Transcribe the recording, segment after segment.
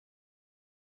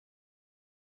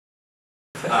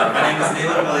My name is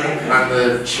Ewai. I'm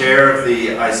the chair of the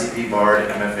ICP-Bard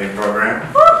MFA program,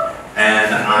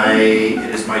 and it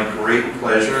is my great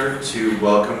pleasure to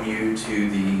welcome you to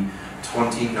the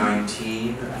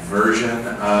 2019 version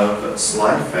of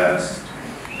Slidefest.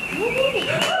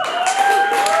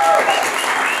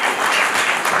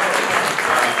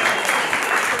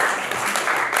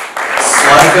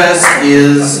 Slidefest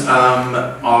is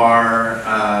our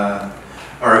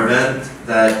event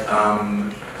that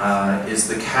is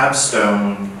the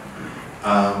capstone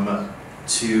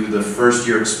to the first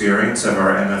year experience of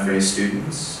our MFA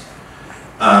students.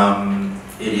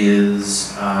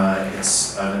 It's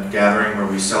a gathering where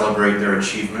we celebrate their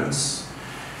achievements.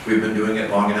 We've been doing it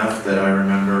long enough that I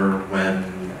remember when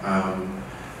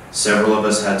several of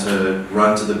us had to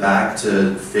run to the back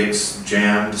to fix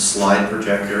jammed slide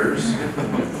projectors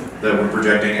that were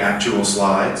projecting actual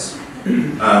slides.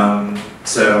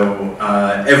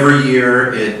 Every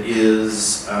year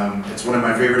it's one of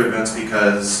my favorite events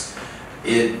because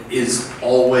it is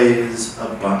always a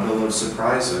bundle of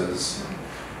surprises.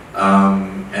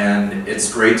 And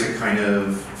it's great to kind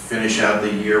of finish out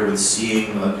the year with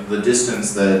seeing the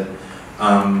distance that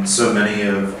so many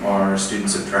of our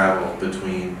students have traveled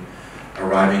between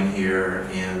arriving here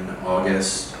in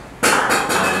August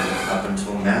up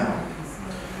until now.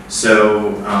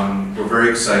 So we're very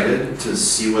excited to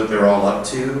see what they're all up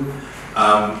to.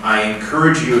 I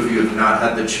encourage you, if you have not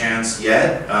had the chance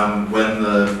yet, when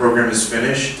the program is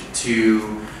finished,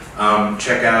 to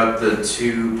check out the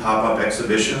two pop-up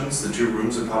exhibitions, the two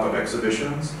rooms of pop-up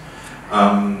exhibitions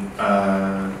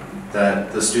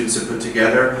that the students have put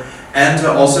together, and to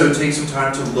also take some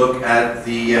time to look at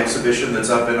the exhibition that's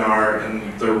up in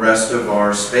the rest of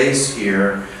our space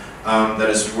here. That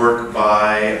is work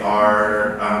by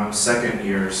our second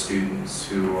year students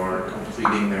who are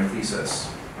completing their thesis.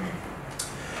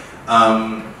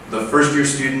 The first year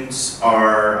students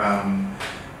are,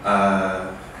 I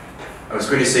was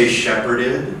going to say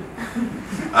shepherded,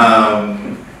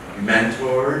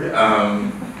 mentored,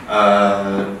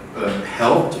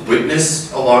 helped,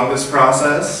 witnessed along this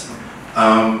process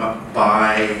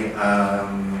by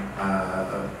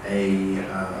a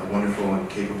wonderful and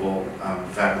capable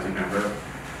faculty member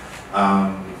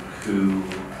who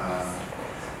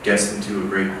gets them to a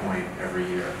great point every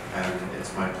year. And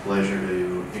it's my pleasure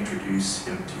to introduce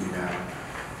him to you now,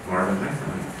 Marvin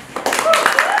Heiferman.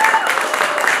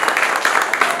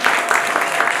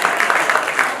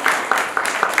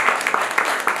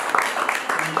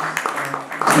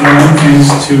 Thanks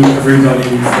to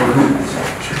everybody for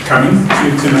coming to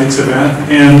tonight's event.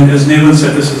 And as Nayland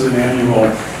said, this is an annual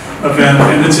event,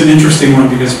 and it's an interesting one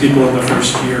because people in the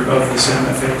first year of this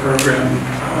MFA program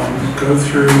go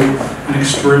through an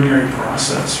extraordinary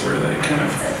process where they kind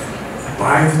of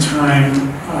buy the time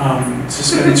to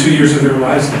spend 2 years of their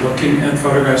lives looking at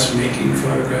photographs, making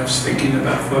photographs, thinking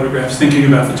about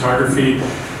photography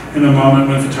in a moment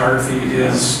when photography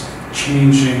is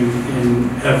changing in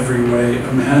every way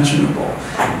imaginable.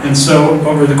 And so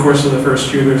over the course of the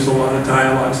first year, there's a lot of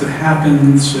dialogues that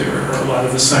happens, there are a lot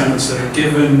of assignments that are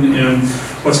given, and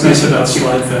what's nice about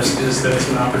Slidefest is that it's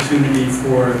an opportunity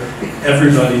for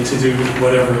everybody to do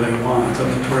whatever they want.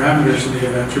 And the parameters of the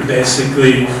event are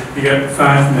basically, you get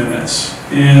 5 minutes,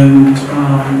 and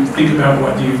think about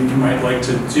what you might like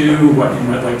to do, what you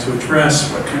might like to address,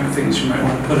 what kind of things you might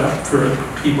want to put up for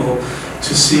people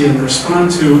to see and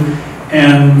respond to,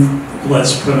 and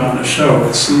let's put on a show.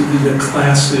 The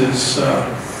class is,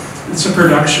 it's a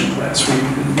production class.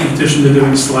 In addition to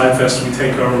doing Slidefest, we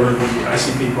take over the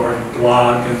ICP-Bard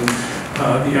blog and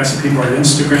the ICP-Bard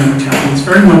Instagram account. It's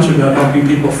very much about helping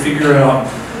people figure out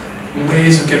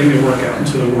ways of getting their work out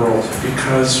into the world,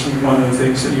 because one of the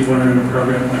things that you learn in a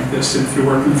program like this, if you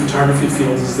work in the photography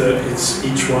field, is that it's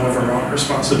each one of our own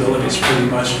responsibilities pretty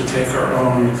much to take our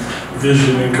own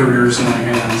vision and careers in our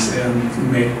hands and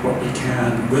make what we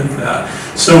can with that.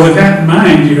 So with that in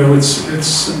mind, you know, we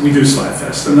do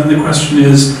Slidefest, and then the question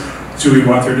is, do we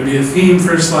want there to be a theme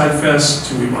for Slidefest?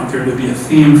 Do we want there to be a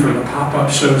theme for the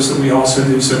pop-up shows that we also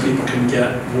do so people can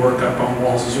get work up on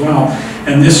walls as well?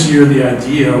 And this year the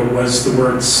idea was the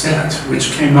word set,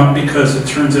 which came up because it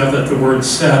turns out that the word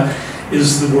set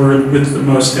is the word with the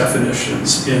most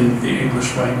definitions in the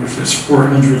English language. There's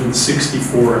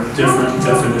 464 different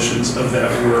definitions of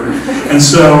that word. And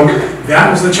so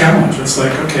that was the challenge. It's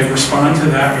like, okay, respond to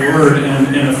that word,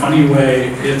 and in a funny way,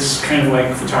 it's kind of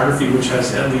like photography, which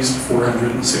has at least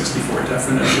 464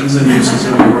 definitions and uses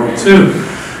in the world too.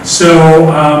 So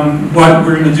what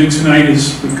we're going to do tonight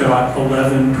is we've got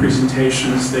 11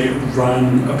 presentations. They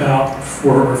run about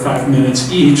 4 or 5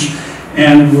 minutes each.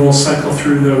 And we'll cycle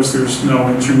through those. There's no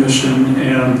intermission.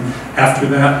 And after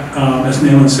that, as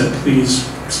Nayland said, please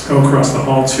go across the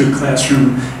hall to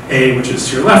classroom A, which is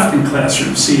to your left, and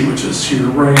classroom C, which is to your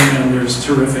right. And there's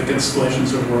terrific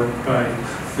installations of work by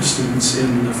the students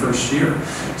in the first year.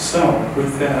 So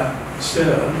with that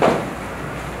said,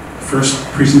 first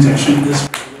presentation is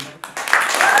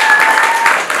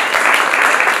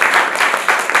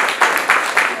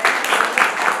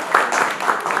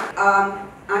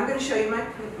I'm going to show you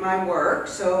my work.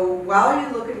 So while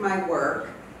you look at my work,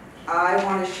 I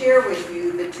want to share with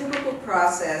you the typical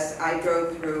process I go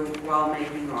through while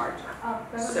making art.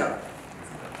 So,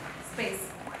 space.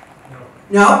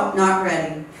 No, not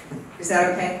ready. Is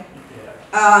that okay?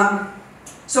 Yeah.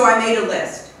 So I made a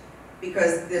list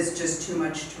because there's just too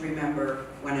much to remember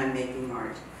when I'm making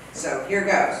art. So here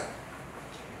goes.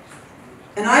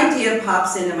 An idea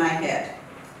pops into my head.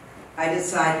 I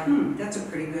decide, that's a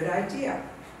pretty good idea.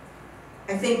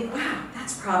 I think, wow,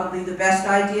 that's probably the best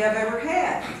idea I've ever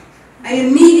had. I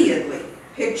immediately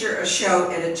picture a show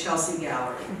at a Chelsea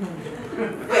gallery.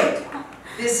 Wait,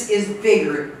 this is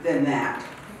bigger than that.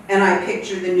 And I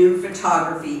picture the new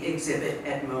photography exhibit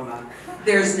at MoMA.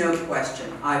 There's no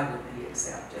question, I will be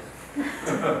accepted.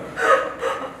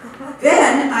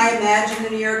 Then I imagine the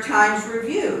New York Times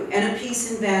review and a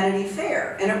piece in Vanity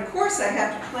Fair. And of course I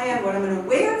have to plan what I'm going to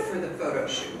wear for the photo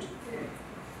shoot.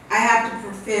 I have to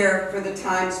prepare for the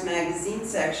Times Magazine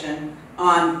section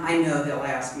on, I know they'll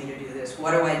ask me to do this,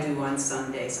 what do I do on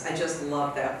Sundays? I just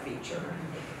love that feature.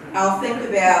 I'll think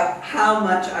about how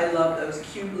much I love those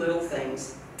cute little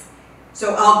things.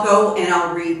 So I'll go and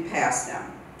I'll read past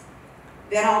them.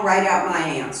 Then I'll write out my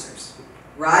answers.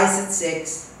 Rise at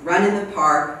 6, run in the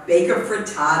park, bake a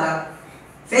frittata,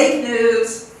 fake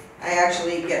news. I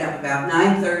actually get up about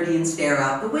 9:30 and stare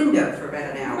out the window for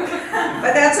about an hour.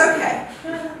 But that's okay.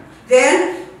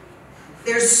 Then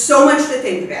there's so much to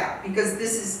think about because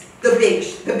this is the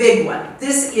big one.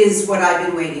 This is what I've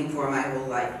been waiting for my whole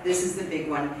life. This is the big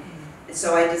one. And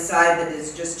so I decide that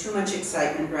there's just too much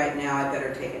excitement right now. I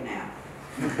better take a nap.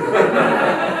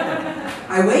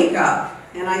 I wake up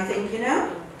and I think, you know,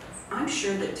 I'm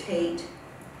sure that Tate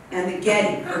and the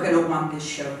Getty are going to want this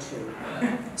show too.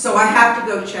 So I have to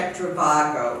go check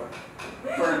Trivago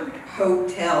for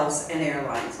hotels and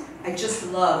airlines. I just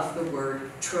love the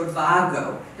word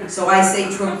Trivago. So I say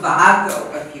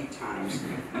Trivago a few times.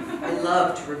 I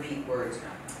love to repeat words.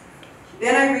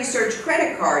 Then I research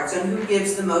credit cards on who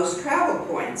gives the most travel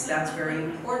points. That's very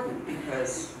important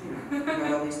because you've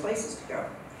got all these places to go.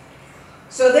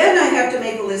 So then I have to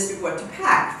make a list of what to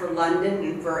pack for London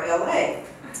and for LA.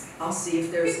 I'll see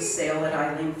if there's a sale at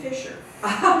Eileen Fisher.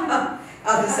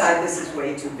 I'll decide this is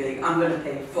way too big. I'm going to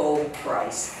pay full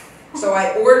price. So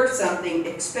I ordered something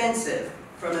expensive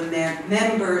from a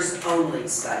members only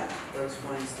site. Those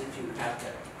ones that you have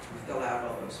to fill out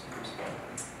all those forms for.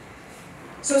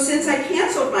 So since I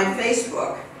canceled my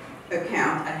Facebook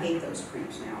account, I hate those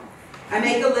creeps now, I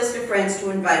make a list of friends to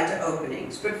invite to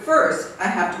openings. But first, I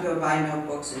have to go buy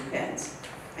notebooks and pens.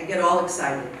 I get all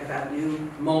excited about new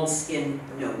moleskin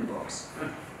notebooks.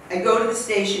 I go to the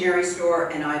stationery store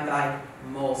and I buy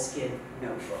moleskin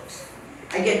notebooks.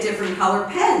 I get different color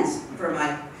pens for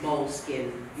my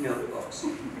moleskin notebooks.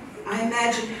 I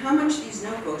imagine how much these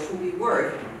notebooks will be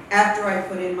worth after I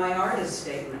put in my artist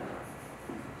statement.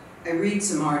 I read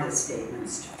some artist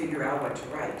statements to figure out what to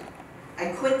write. I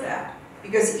quit that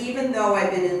because even though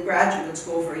I've been in graduate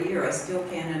school for a year, I still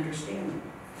can't understand them.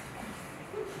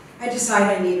 I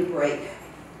decide I need a break.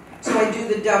 So I do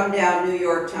the dumbed-down New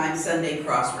York Times Sunday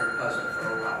crossword puzzle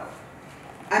for a while.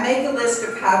 I make a list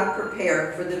of how to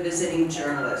prepare for the visiting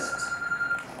journalists.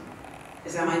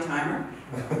 Is that my timer?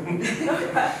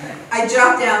 I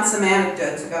jot down some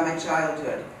anecdotes about my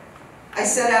childhood. I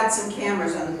set out some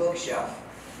cameras on the bookshelf.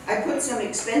 I put some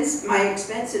my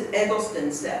expensive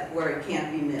Eggleston set where it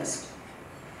can't be missed.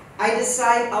 I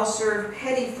decide I'll serve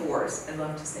petit fours, I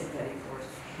love to say petit fours,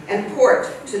 and port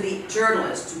to the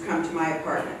journalists who come to my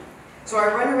apartment. So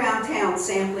I run around town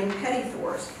sampling petit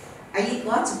fours. I eat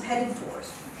lots of petit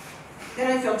fours. Then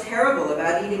I feel terrible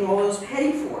about eating all those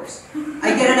petit fours.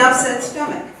 I get an upset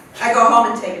stomach. I go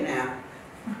home and take a nap.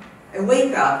 I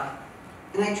wake up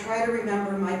and I try to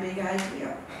remember my big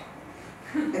idea.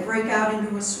 I break out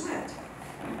into a sweat.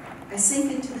 I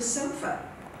sink into the sofa.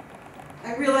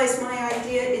 I realize my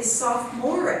idea is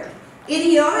sophomoric,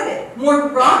 idiotic,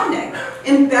 moronic,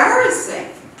 embarrassing.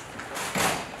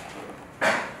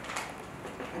 I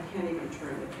can't even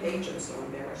turn the page, I'm so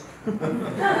embarrassed.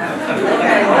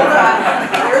 Okay, hold on.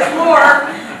 There's more.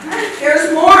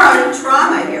 There's more on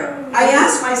trauma here. I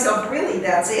ask myself, really,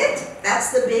 that's it?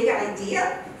 That's the big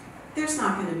idea? There's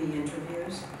not going to be interviews.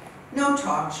 No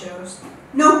talk shows,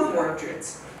 no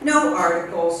portraits, no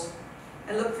articles.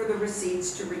 I look for the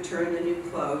receipts to return the new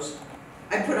clothes.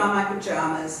 I put on my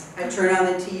pajamas, I turn on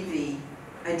the TV,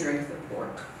 I drink the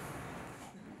pork.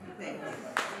 Thank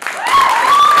you.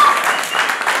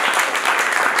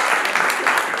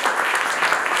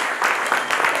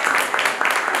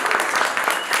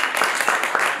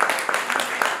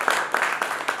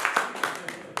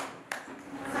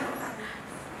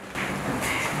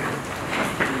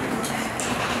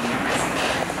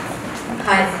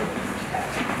 Hi.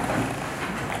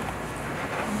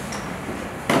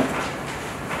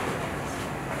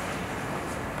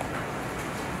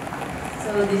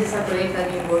 So this is a project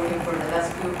I've been working for the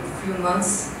last few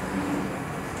months.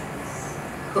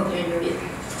 Hope you enjoy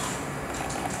it.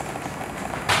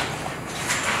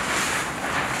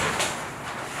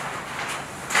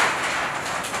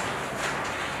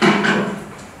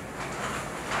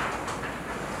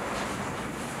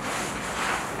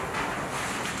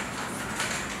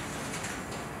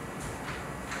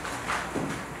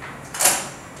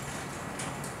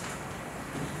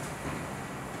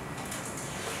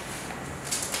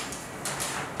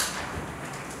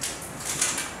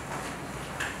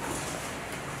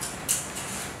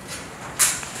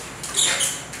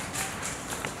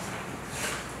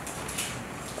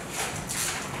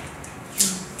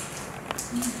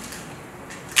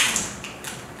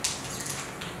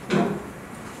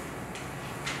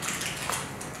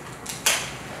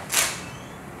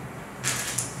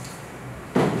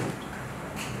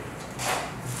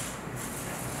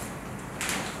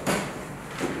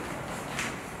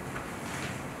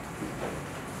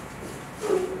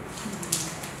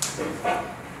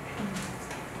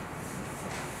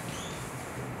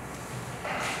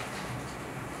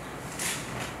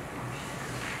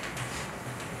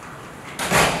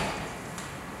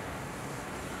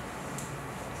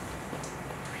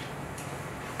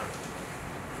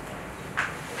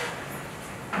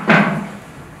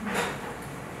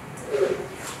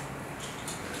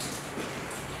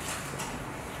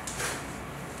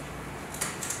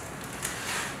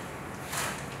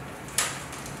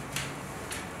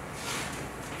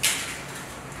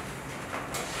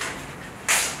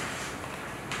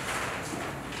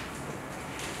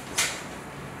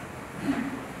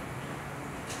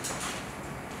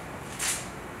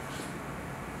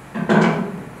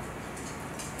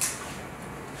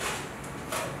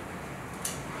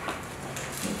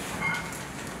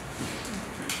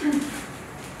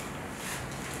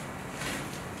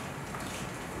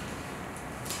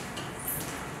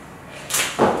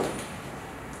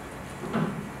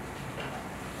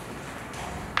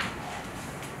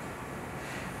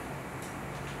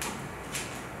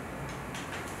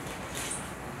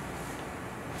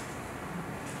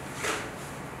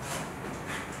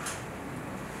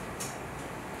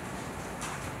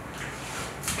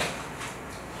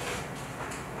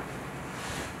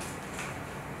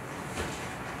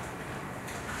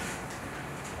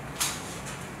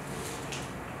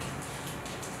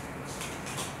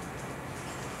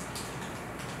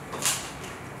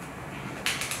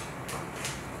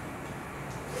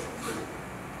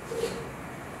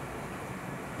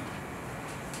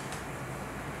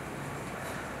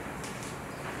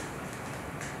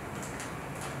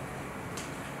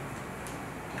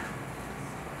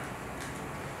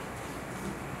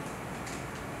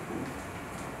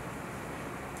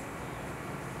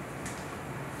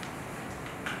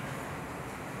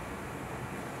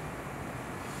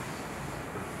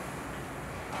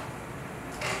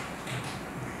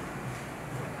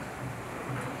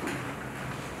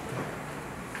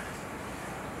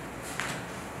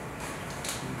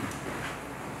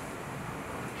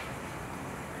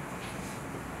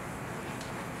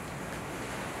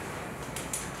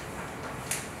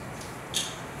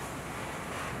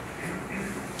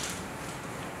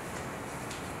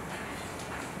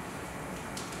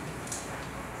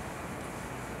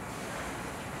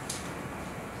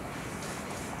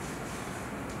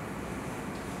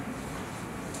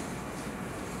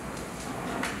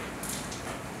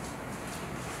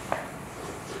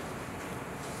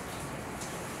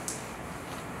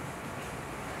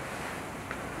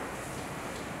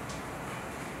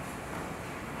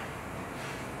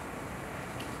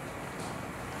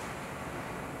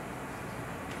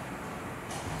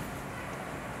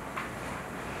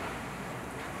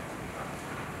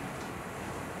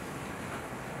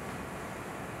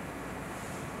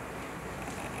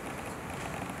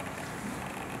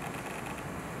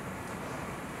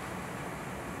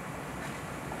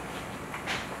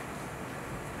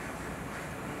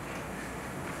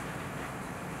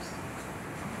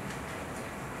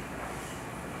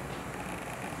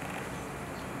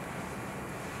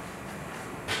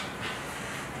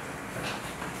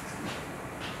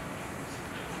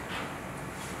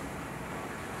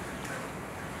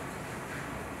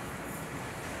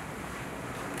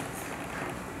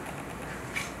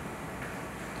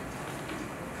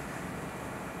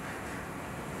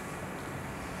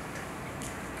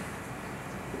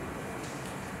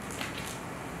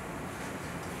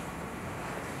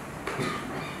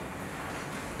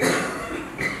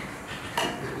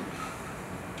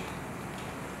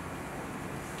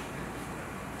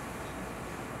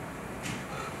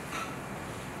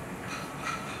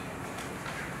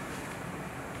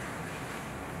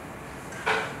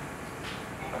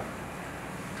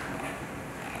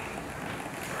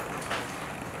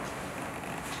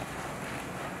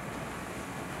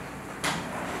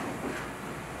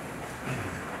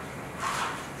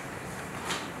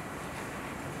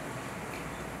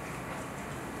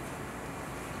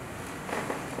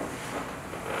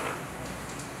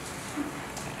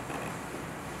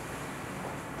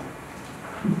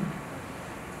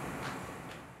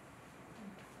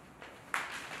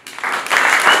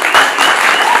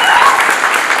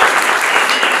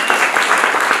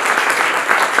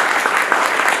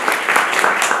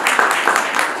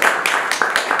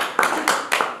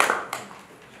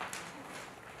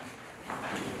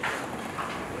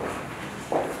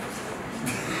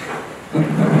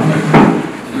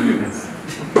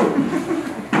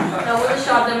 a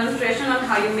short demonstration on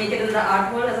how you make it in the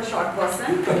art world as a short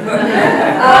person.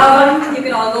 You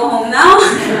can all go home now.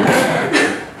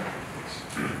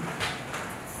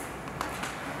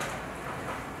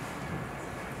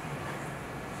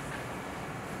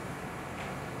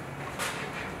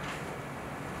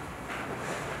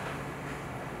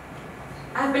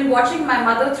 I've been watching my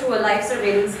mother through a live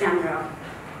surveillance camera.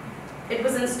 It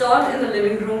was installed in the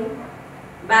living room,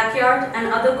 backyard, and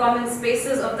other common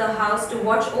spaces of the house to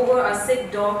watch over our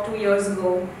sick dog 2 years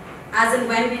ago, as and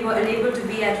when we were unable to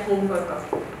be at home for her.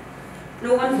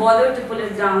 No one bothered to pull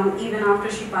it down even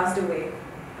after she passed away.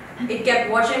 It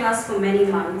kept watching us for many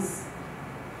months.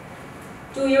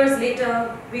 2 years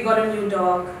later, we got a new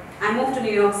dog. I moved to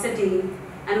New York City,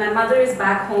 and my mother is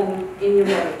back home in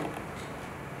Ewai.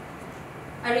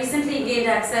 I recently gained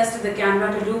access to the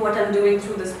camera to do what I'm doing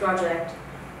through this project,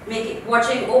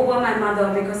 watching over my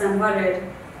mother because I'm worried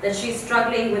that she's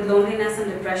struggling with loneliness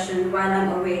and depression while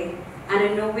I'm away and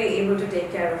in no way able to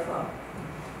take care of her.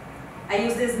 I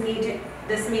use this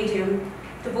medium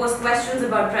to pose questions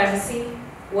about privacy,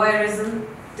 voyeurism,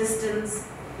 distance,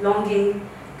 longing,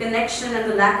 connection,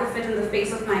 and the lack of it in the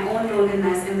face of my own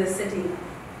loneliness in this city.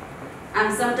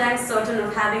 I'm sometimes certain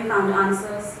of having found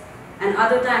answers, and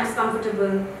other times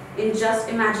comfortable in just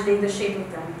imagining the shape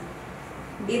of them.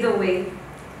 Either way,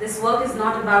 this work is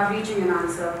not about reaching an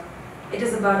answer. It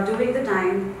is about doing the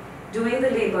time, doing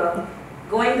the labor,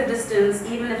 going the distance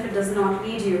even if it does not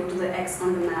lead you to the X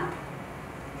on the map.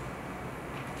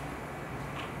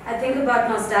 I think about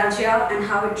nostalgia and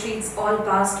how it treats all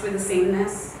past with the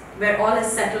sameness, where all is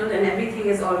settled and everything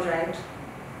is all right.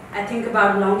 I think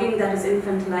about longing that is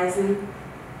infantilizing.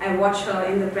 I watch her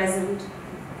in the present.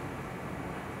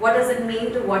 What does it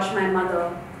mean to watch my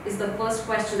mother is the first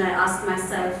question I ask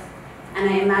myself, and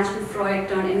I imagine Freud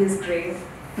turned in his grave.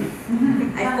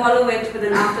 I follow it with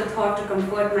an afterthought to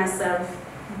comfort myself.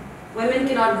 Women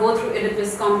cannot go through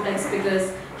Oedipus complex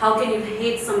because how can you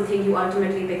hate something you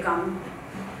ultimately become?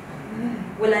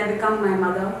 Will I become my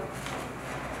mother?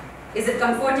 Is it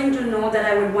comforting to know that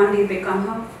I would one day become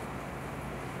her?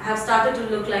 I have started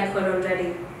to look like her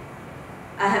already.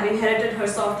 I have inherited her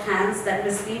soft hands that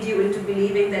mislead you into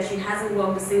believing that she hasn't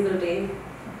worked a single day.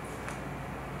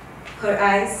 Her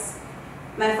eyes.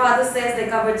 My father says they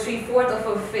cover 3/4 of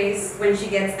her face when she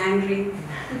gets angry.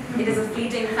 It is a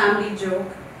fleeting family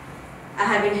joke. I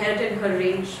have inherited her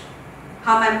rage.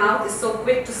 How my mouth is so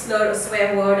quick to slur a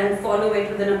swear word and follow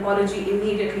it with an apology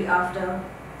immediately after.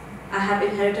 I have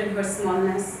inherited her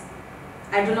smallness.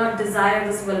 I do not desire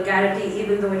this vulgarity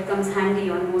even though it comes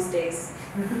handy on most days.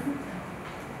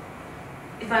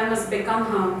 If I must become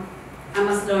her, I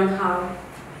must learn how.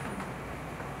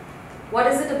 What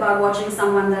is it about watching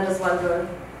someone that is vulgar?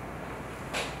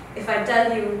 If I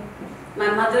tell you, my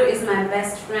mother is my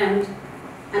best friend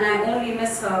and I only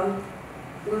miss her,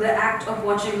 will the act of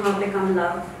watching her become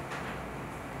love,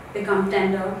 become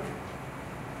tender?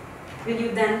 Will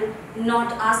you then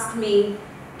not ask me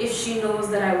if she knows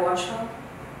that I watch her?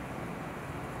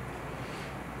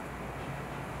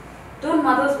 Don't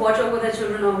mothers watch over their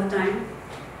children all the time?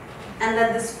 And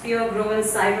let this fear grow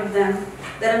inside of them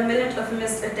that a minute of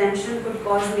missed attention could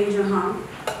cause major harm?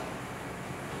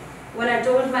 When I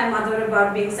told my mother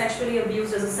about being sexually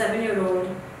abused as a 7-year-old,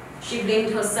 she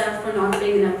blamed herself for not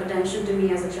paying enough attention to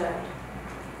me as a child.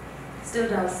 Still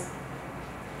does.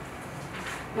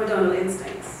 Maternal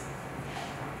instincts.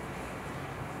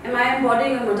 Am I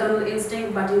embodying a maternal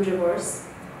instinct but in reverse?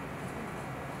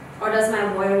 Or does my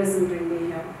voyeurism bring me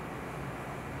here?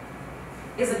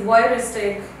 Is it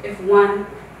voyeuristic if 1,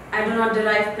 I do not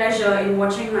derive pleasure in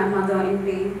watching my mother in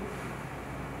pain?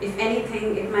 If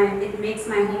anything, it makes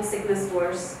my homesickness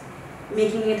worse,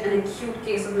 making it an acute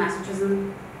case of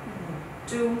masochism.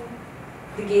 2,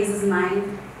 the gaze is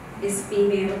mine, is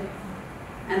female.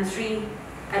 And 3,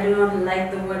 I do not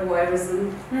like the word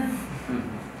voyeurism.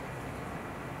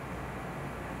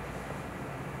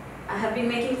 I have been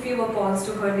making fewer calls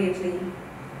to her lately.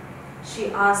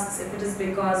 She asks if it is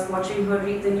because watching her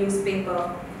read the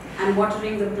newspaper and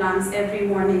watering the plants every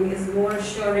morning is more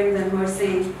assuring than her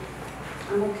saying,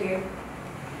 "I'm okay,"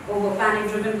 over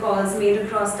panic-driven calls made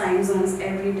across time zones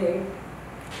every day.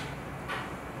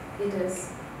 It is.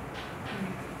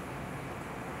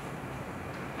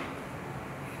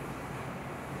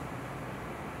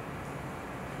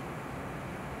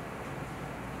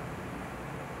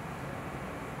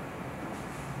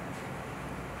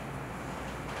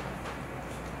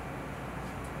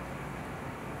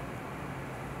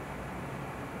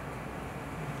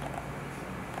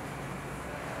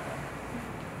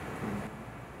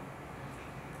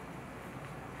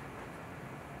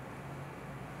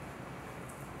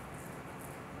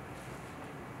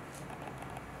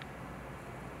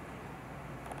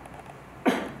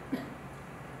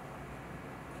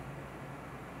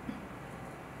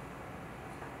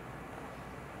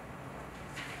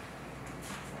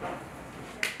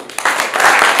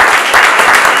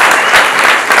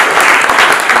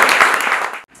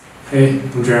 Hey,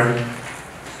 I'm Jeremy.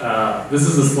 This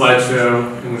is a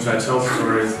slideshow in which I tell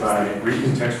stories by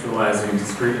recontextualizing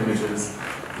discrete images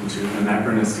into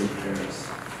anachronistic pairs.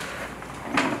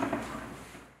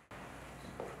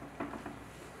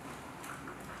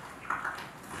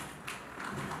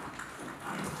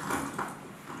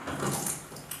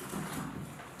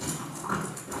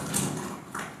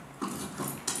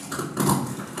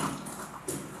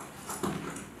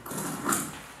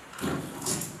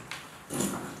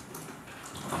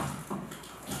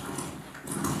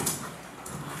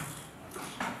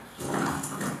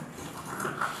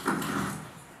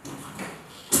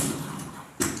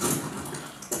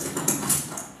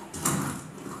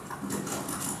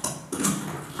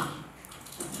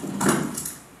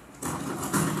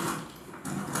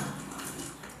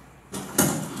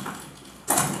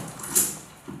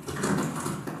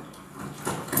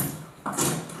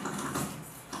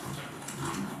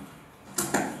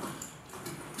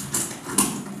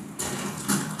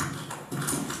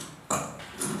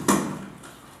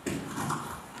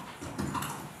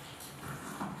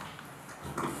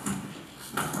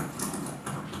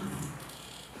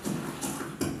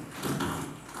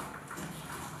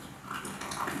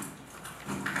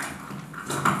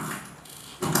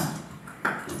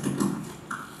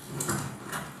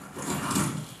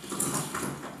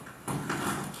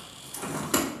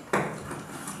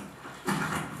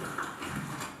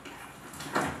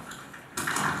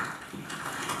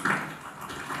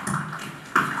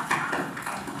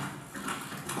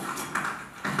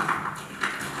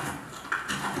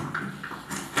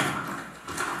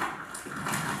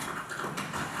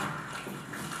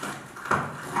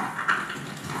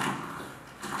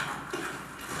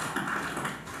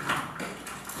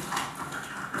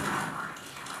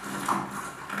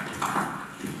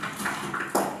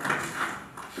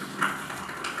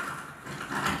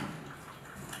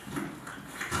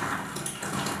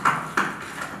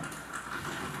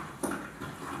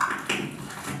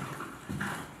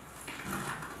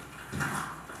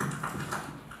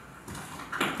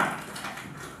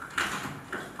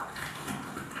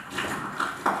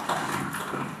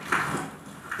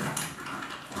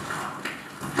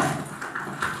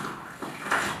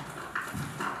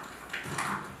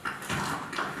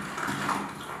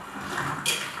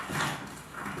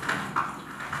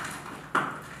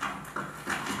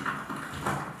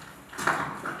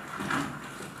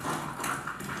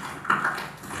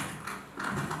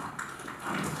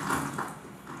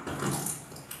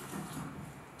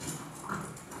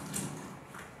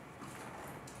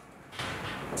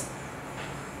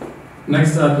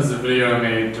 Next up is a video I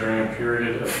made during a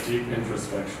period of deep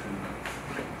introspection.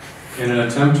 In an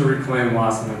attempt to reclaim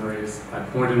lost memories, I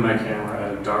pointed my camera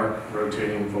at a dark,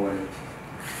 rotating void.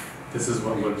 This is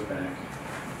what looked back.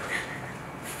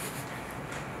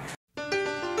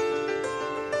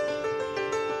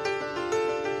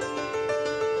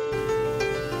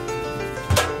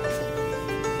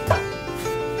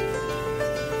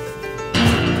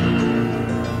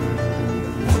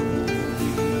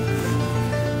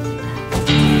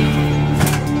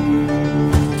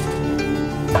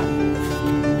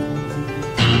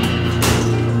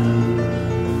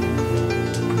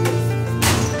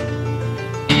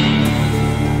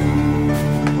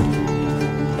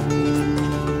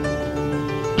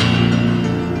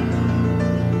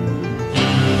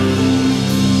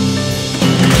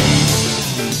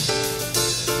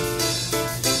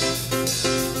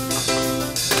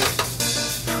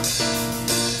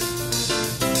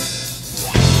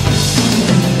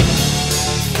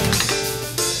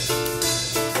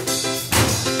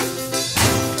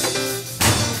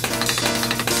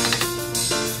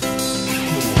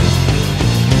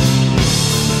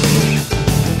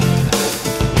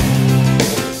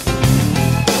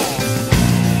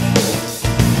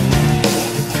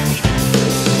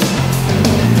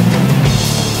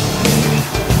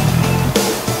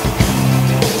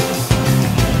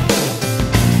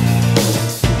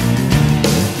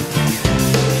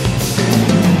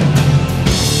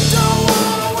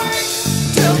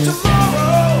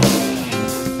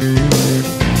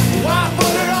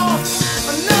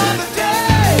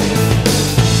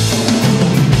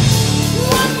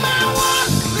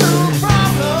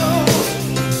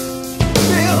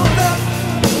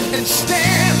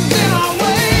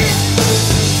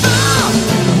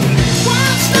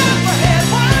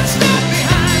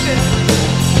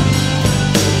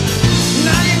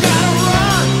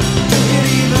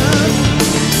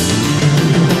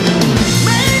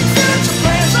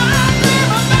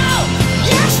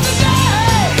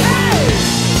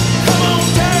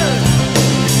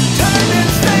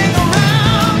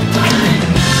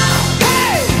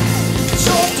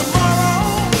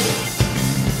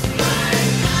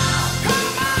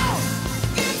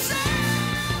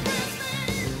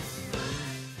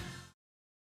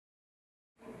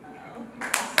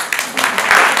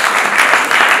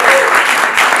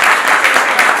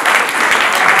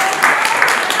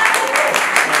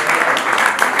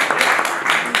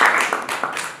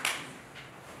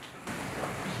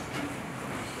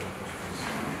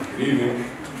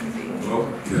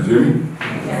 hear me?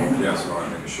 Yes, all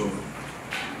right, making sure.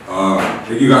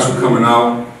 Thank you guys for coming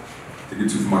out. Thank you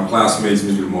too for my classmates,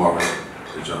 Mr. Marvin.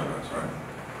 Good job, guys, all right?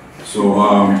 So,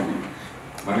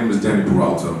 my name is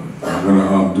Peralta. I'm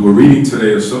gonna do a reading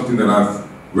today of something that I've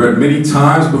read many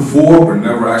times before, but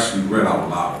never actually read out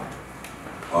loud.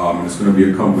 And it's gonna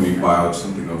be accompanied by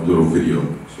something of a little video,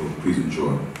 so please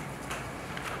enjoy.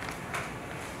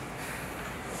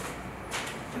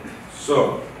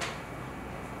 So,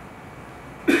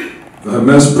 the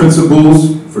Hermes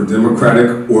Principles for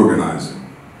Democratic Organizing.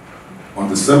 On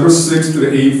December 6th to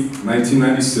the 8th,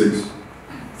 1996,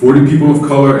 40 people of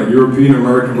color and European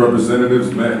American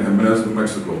representatives met in Hermes, New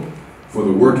Mexico for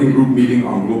the Working Group Meeting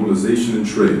on Globalization and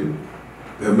Trade.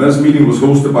 The Hermes meeting was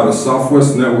hosted by the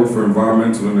Southwest Network for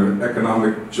Environmental and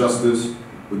Economic Justice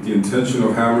with the intention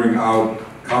of hammering out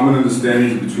common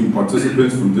understandings between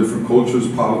participants from different cultures,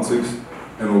 politics,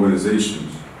 and organizations.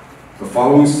 The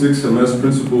following 6 Hermes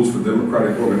Principles for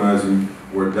Democratic Organizing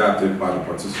were adapted by the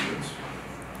participants.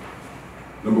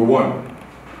 Number 1,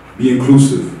 be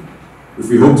inclusive. If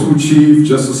we hope to achieve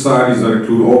just societies that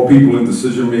include all people in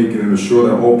decision-making and ensure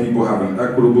that all people have an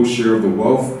equitable share of the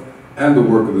wealth and the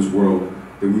work of this world,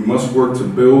 then we must work to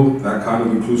build that kind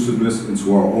of inclusiveness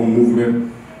into our own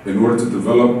movement in order to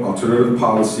develop alternative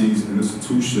policies and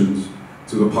institutions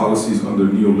to the policies under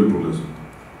neoliberalism.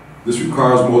 This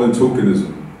requires more than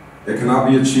tokenism. It cannot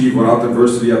be achieved without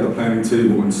diversity at the planning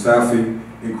table and staffing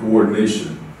and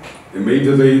coordination. It may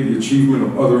delay the achievement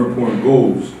of other important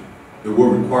goals. It will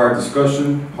require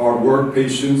discussion, hard work,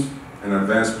 patience, and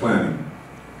advanced planning.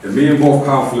 It may involve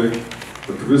conflict,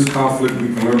 but through this conflict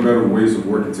we can learn better ways of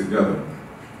working together.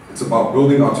 It's about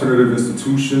building alternative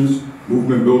institutions,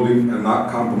 movement building, and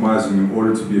not compromising in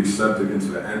order to be accepted into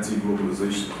the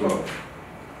anti-globalization club.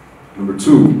 Number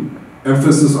 2,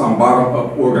 emphasis on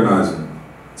bottom-up organizing.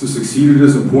 To succeed, it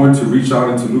is important to reach out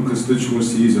into new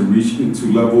constituencies and reach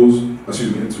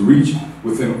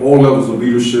within all levels of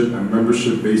leadership and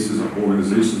membership bases of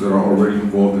organizations that are already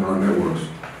involved in our networks.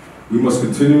 We must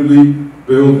continually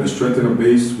build and strengthen a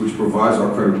base which provides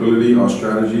our credibility, our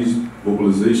strategies,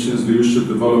 mobilizations, leadership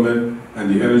development, and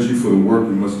the energy for the work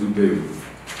we must do daily.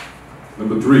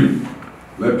 Number 3,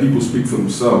 let people speak for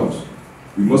themselves.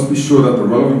 We must be sure that the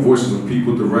relevant voices of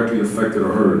people directly affected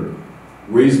are heard.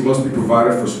 Ways must be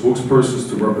provided for spokespersons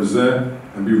to represent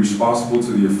and be responsible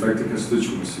to the affected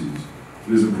constituencies.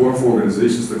 It is important for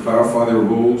organizations to clarify their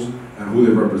roles and who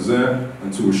they represent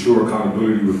and to assure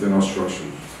accountability within our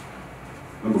structures.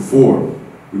 Number 4,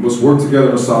 we must work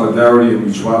together in solidarity and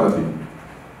mutuality.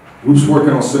 Groups working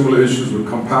on similar issues with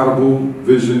compatible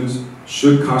visions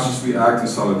should consciously act in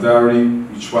solidarity,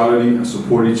 mutuality, and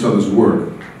support each other's work.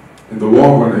 In the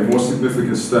long run, a more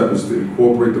significant step is to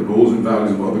incorporate the goals and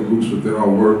values of other groups within our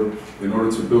work in order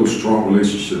to build strong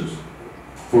relationships.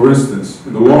 For instance,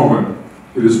 in the long run,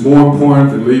 it is more important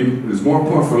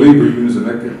for labor unions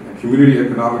and community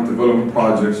economic development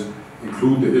projects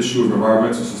include the issue of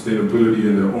environmental sustainability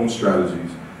in their own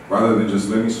strategies, rather than just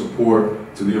lending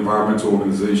support to the environmental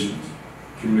organizations.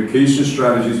 Communication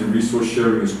strategies and resource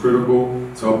sharing is critical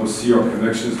to help us see our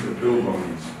connections and build on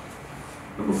these.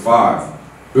 Number 5,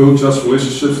 build just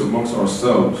relationships amongst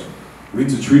ourselves. We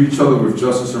need to treat each other with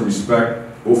justice and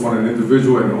respect, both on an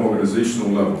individual and an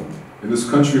organizational level, in this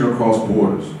country and across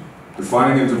borders.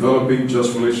 Defining and developing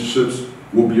just relationships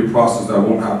will be a process that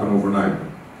won't happen overnight.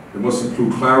 It must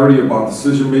include clarity about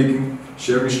decision-making,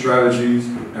 sharing strategies,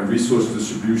 and resource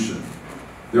distribution.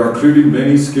 There are clearly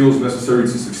many skills necessary to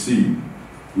succeed.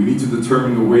 We need to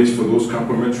determine the ways for those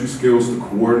complementary skills to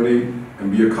coordinate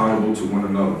and be accountable to one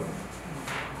another.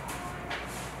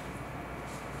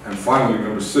 And finally,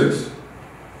 number 6,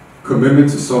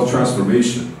 commitment to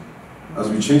self-transformation. As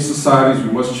we change societies,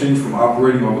 we must change from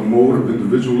operating on the mode of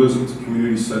individualism to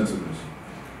community sentiments.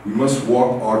 We must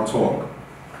walk our talk.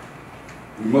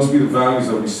 We must be the values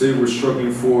that we say we're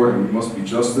struggling for, and we must be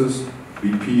justice,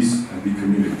 be peace, and be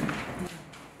community.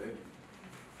 Thank you.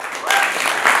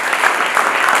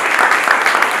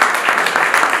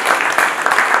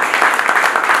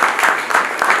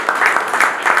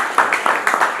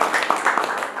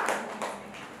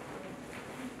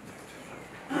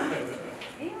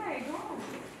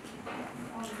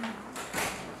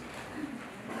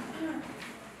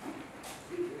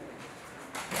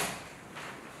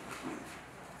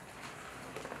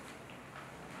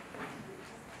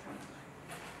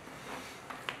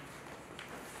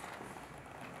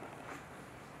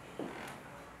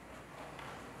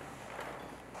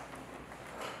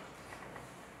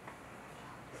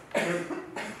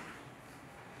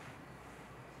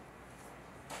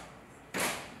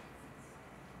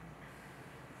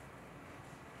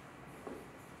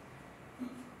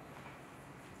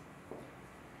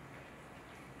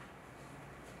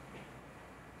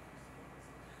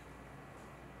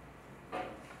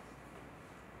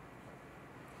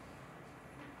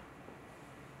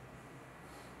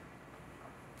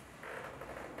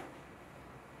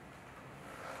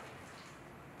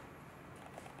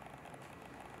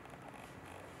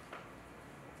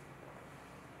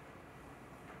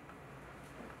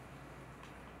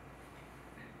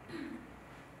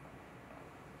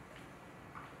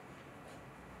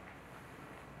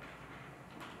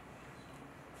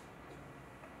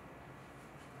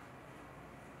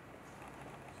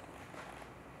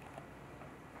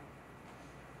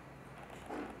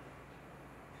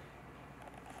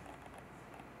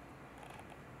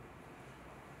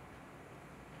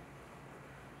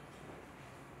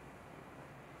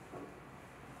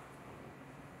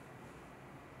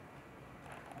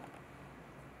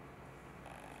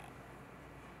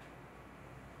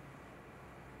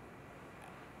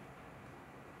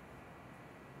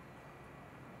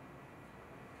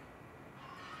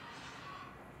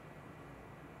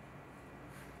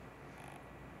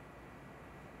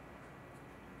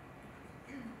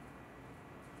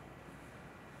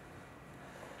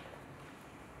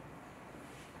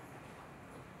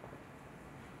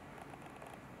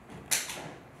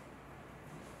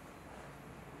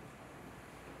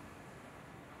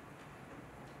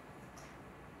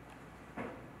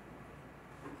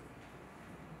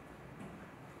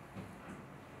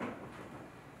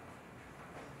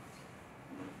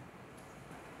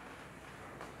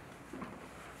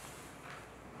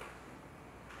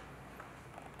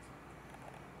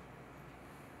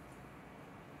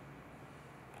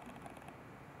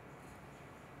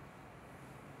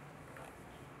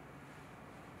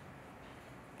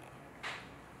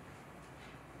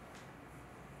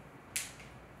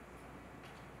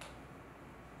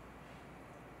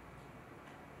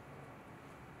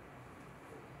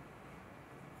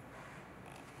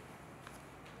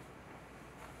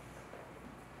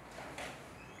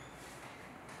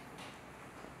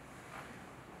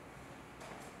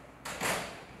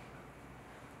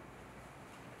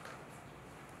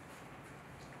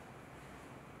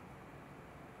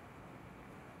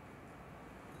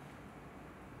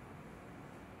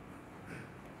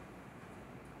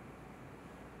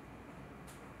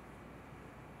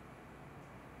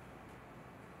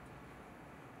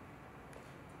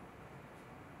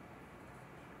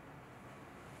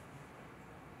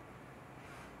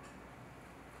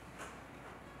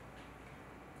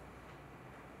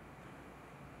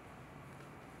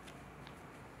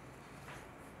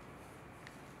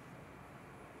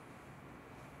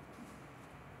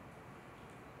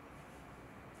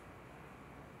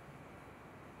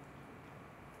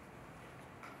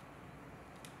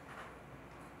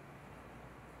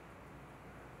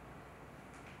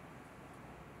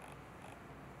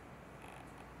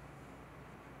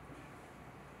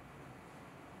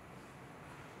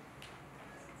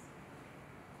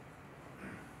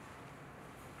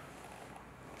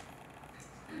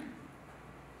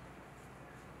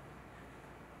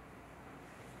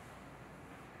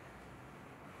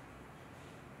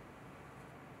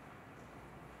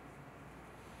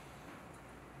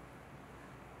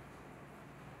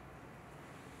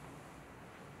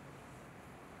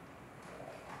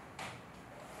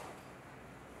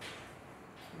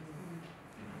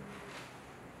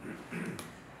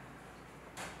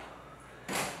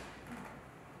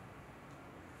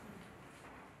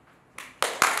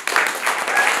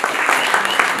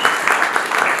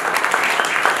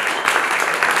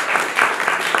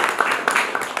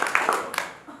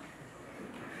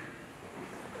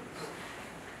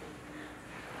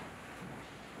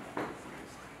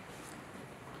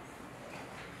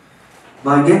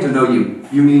 By get to know you,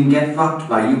 you mean get fucked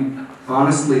by you?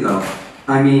 Honestly though,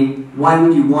 I mean, why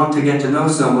would you want to get to know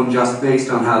someone just based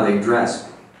on how they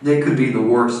dress? They could be the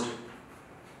worst.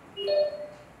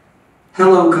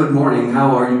 Hello, good morning,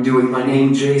 how are you doing? My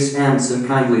name Jace Anson.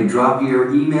 Kindly drop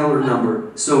your email or number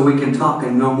so we can talk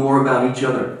and know more about each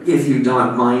other, if you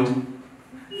don't mind.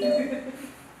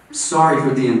 Sorry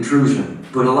for the intrusion,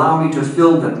 but allow me to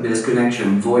fill that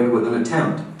misconnection void with an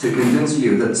attempt to convince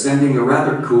you that sending a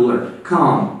rather cooler,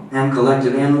 calm, and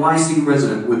collected NYC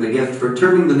resident with a gift for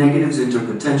turning the negatives into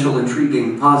potential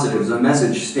intriguing positives, a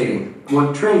message stating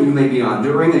what train you may be on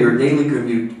during your daily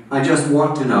commute. I just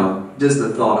want to know, does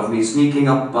the thought of me sneaking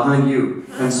up behind you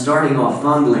and starting off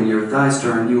fondling your thighs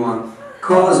turn you on?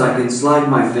 Cause I can slide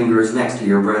my fingers next to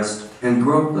your breast and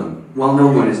grope them while no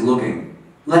one is looking.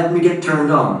 Let me get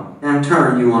turned on and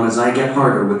turn you on as I get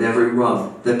harder with every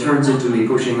rub that turns into me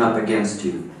pushing up against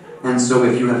you. And so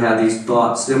if you have had these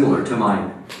thoughts similar to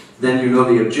mine, then you know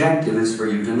the objective is for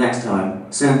you to next time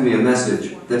send me a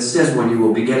message that says when you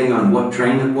will be getting on what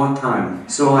train at what time,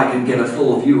 so I can get a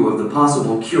full view of the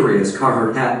possible curious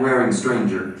Carhartt hat wearing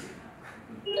stranger.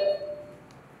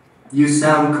 You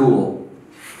sound cool.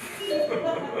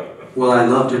 Well, I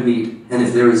love to meet, and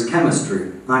if there is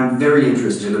chemistry, I'm very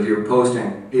interested of your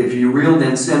posting. If you real,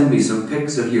 then send me some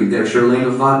pics of you there,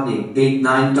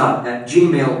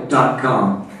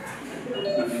 Charlene89.@gmail.com.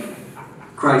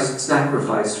 Christ's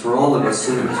sacrifice for all of us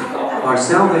sinners. Our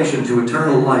salvation to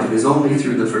eternal life is only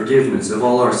through the forgiveness of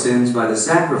all our sins by the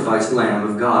sacrificed Lamb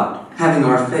of God, having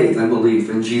our faith and belief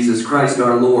in Jesus Christ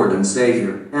our Lord and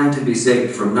Savior, and to be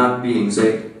saved from not being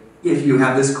saved. If you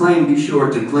have this claim, be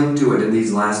sure to cling to it in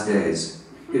these last days.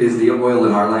 It is the oil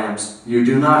in our lamps. You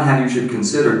do not have, you should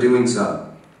consider doing so.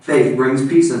 Faith brings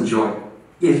peace and joy.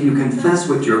 If you confess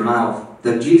with your mouth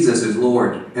that Jesus is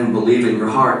Lord and believe in your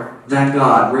heart that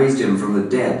God raised him from the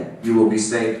dead, you will be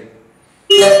saved.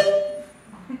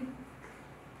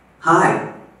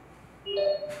 Hi.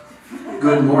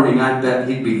 Good morning. I bet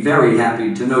he'd be very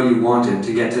happy to know you wanted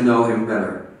to get to know him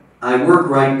better. I work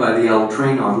right by the L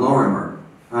train on Lorimer.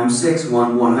 I'm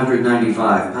 6'1",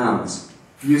 195 pounds.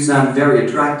 You sound very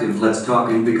attractive. Let's talk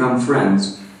and become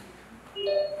friends.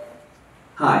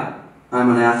 Hi. I'm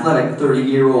an athletic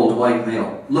 30-year-old white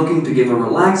male, looking to give a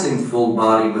relaxing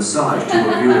full-body massage to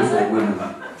a beautiful woman.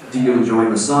 Do you enjoy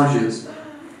massages?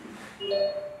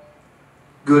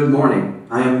 Good morning.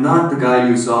 I am not the guy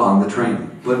you saw on the train,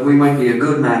 but we might be a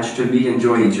good match to meet,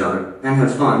 enjoy each other, and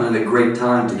have fun and a great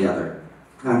time together.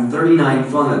 I'm 39,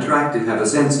 fun, attractive, have a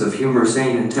sense of humor,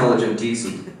 sane, intelligent,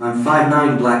 decent. I'm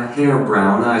 5'9", black hair,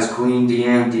 brown eyes, queen,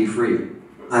 D&D free.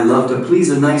 I love to please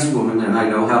a nice woman, and I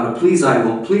know how to please. I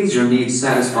will please your needs,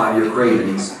 satisfy your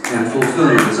cravings, and fulfill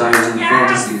your desires and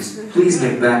fantasies. Please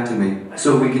get back to me,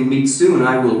 so we can meet soon.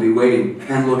 I will be waiting,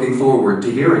 and looking forward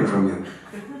to hearing from you.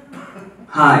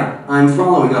 Hi, I'm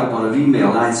following up on an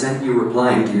email I sent you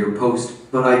replying to your post,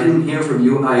 but I didn't hear from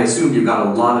you. I assumed you got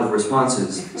a lot of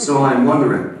responses, so I'm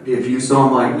wondering if you saw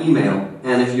my email,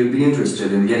 and if you'd be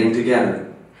interested in getting together.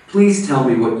 Please tell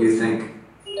me what you think.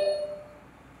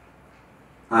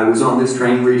 I was on this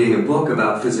train reading a book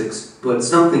about physics, but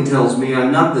something tells me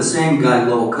I'm not the same guy,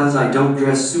 lol, cause I don't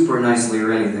dress super nicely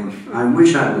or anything. I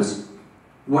wish I was.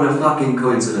 What a fucking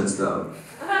coincidence though.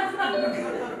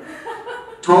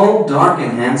 Tall, dark,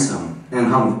 and handsome,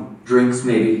 and drinks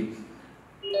maybe.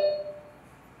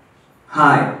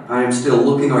 Hi, I am still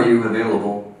looking. Are you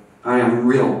available? I am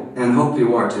real, and hope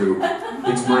you are too.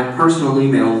 It's my personal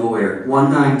email,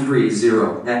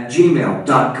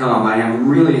 voyeur1930@gmail.com. I am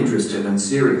really interested and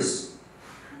serious.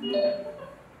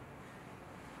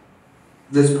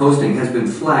 This posting has been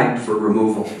flagged for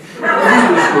removal. Please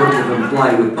be sure to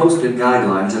comply with posted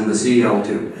guidelines and the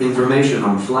CL2. Information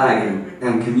on flagging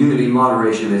and community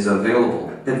moderation is available.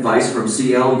 Advice from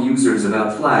CL users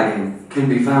about flagging can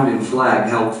be found in Flag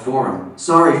Help Forum.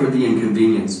 Sorry for the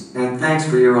inconvenience, and thanks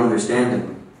for your understanding.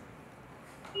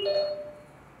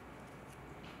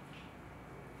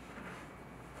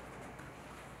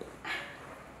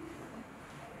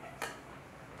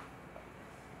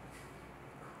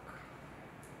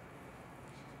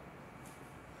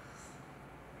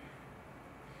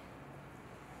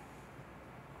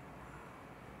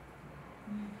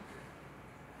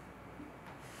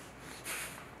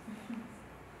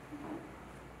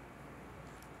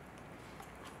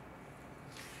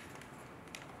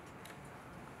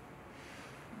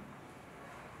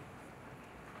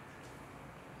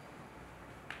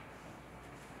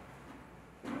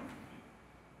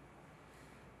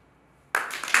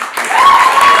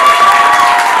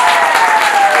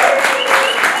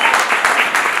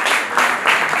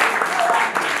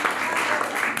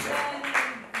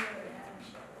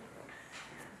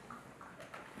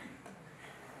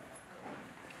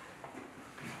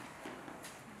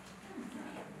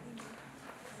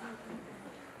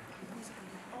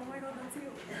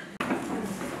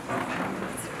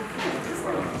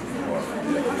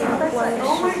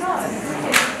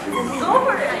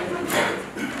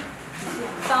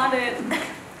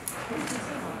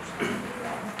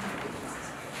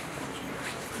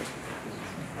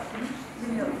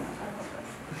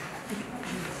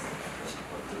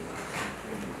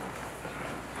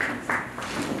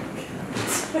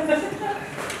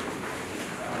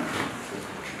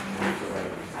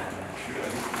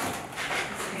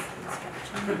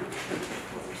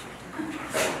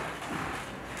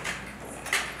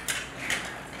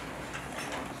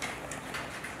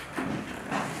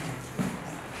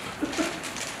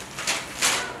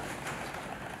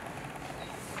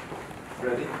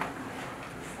 Ready?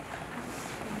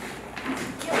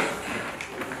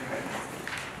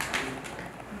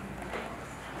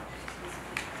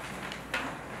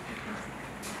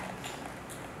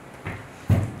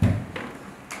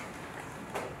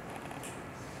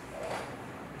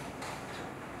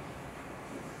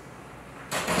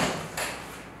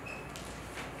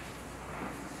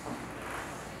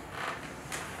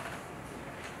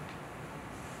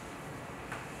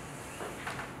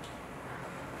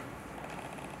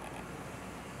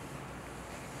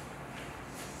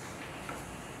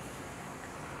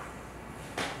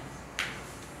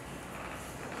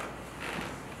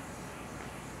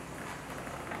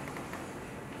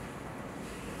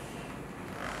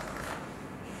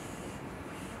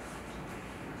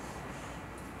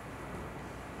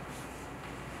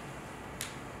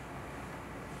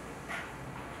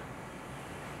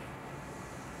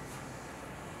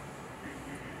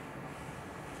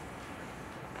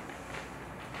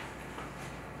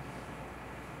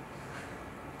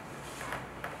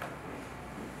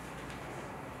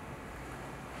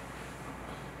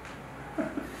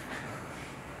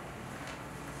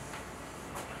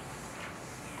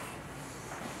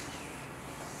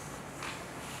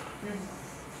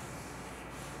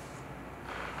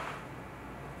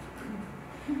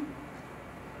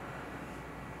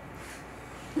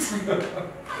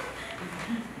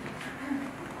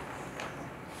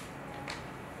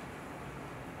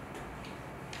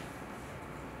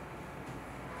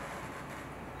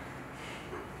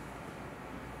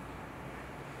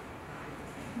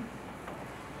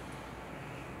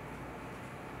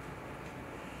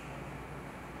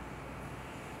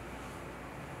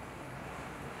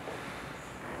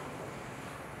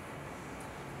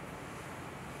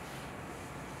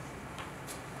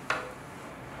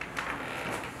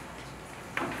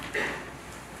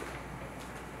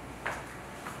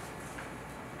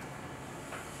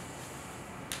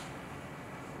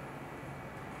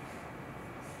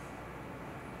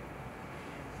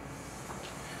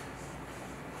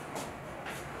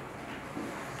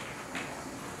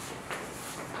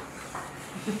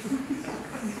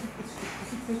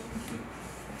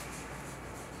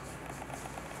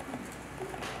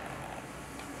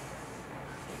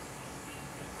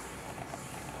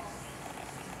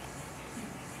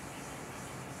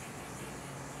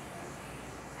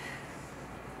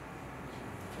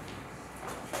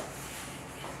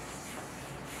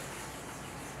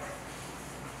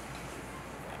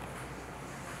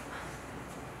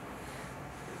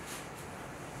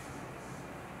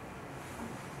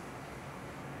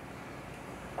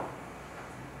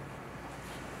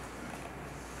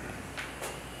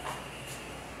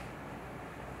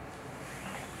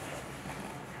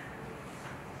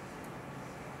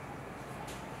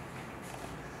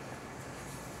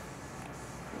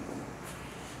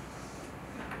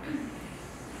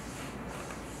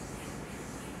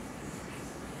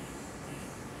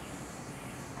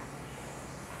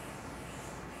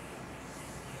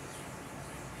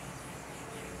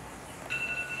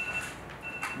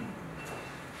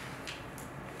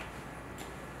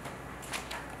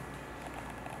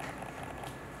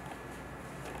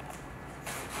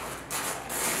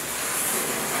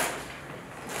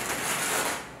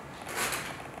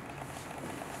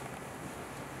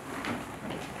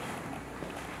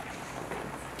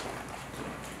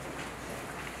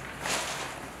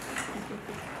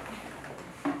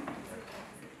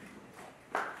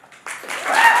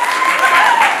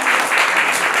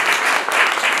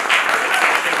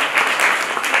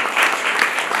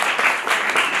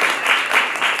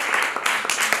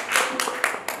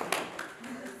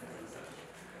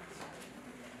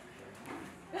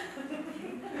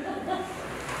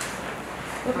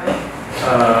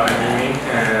 I'm Yiming,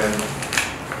 and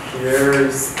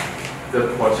here's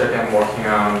the project I'm working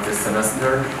on this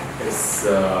semester. It's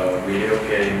a video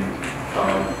game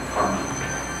called Hana.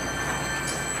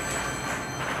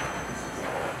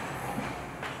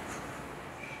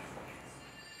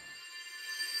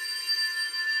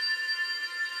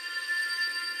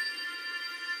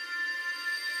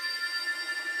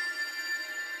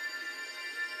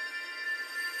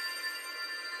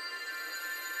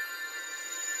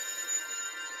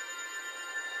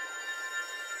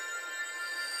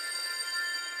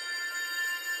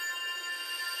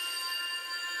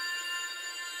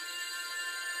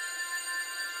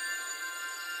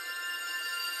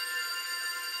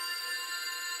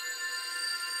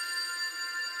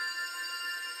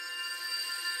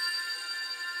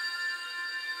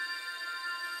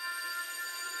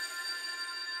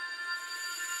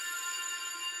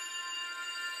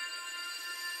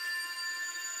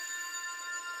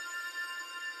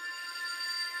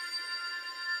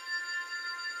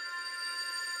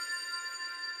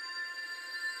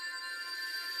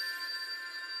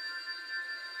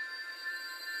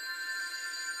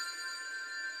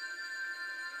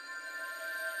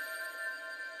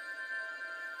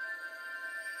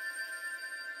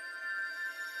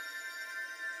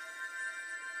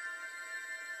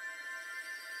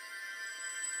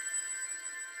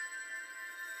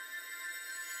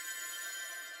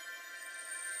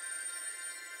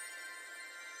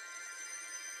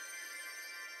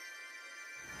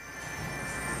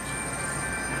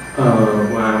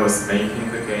 When I was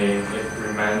making the game, it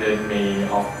reminded me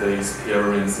of the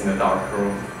experience in the dark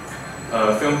room.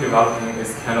 Film developing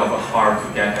is kind of hard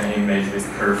to get an image with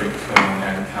perfect tone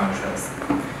and contrast.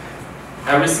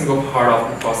 Every single part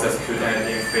of the process could end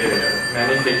in failure.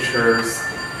 Many pictures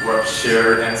were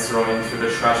shared and thrown into the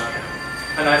trash can.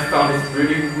 And I found it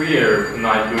really weird when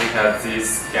I looked at these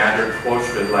scattered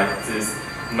portraits like these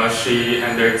mushy,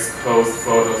 underexposed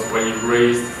photos were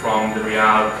erased from the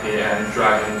reality and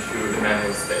dragged into the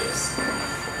mental space.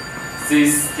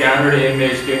 This scattered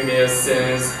image gave me a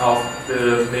sense of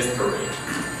the mystery.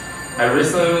 I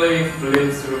recently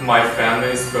flipped through my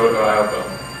family's photo album.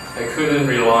 I couldn't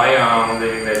rely on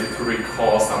the image to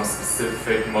recall some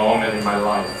specific moment in my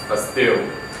life, but still,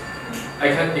 I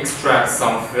can extract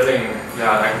some feeling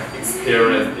that I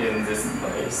experienced in this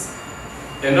place.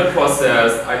 In the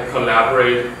process, I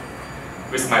collaborated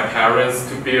with my parents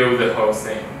to build the whole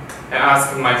thing. I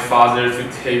asked my father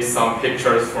to take some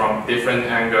pictures from different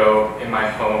angles in my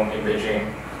home in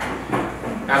Beijing.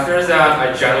 After that,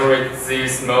 I generated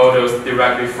these models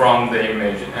directly from the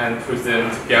image and put them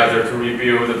together to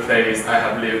rebuild the place I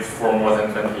have lived for more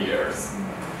than 20 years.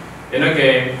 In the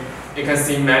game, you can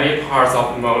see many parts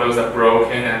of the models are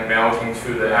broken and melting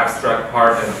to the abstract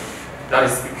part, and that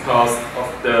is because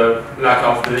of the lack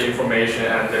of the information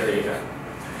and the data.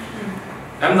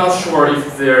 I'm not sure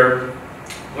if there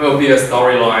will be a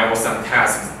storyline or some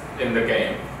tasks in the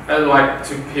game. I'd like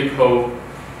to people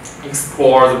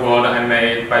explore the world I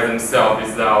made by themselves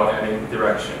without any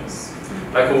directions,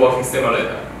 like a walking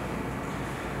simulator.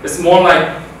 It's more like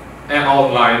an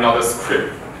outline, not a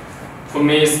script. For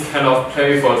me, it's kind of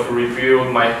playful to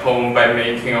rebuild my home by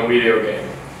making a video game.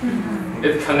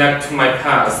 It connects to my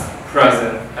past,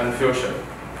 present, and future.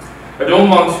 I don't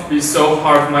want to be so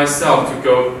hard to myself to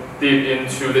go deep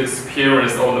into the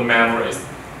experience or the memories,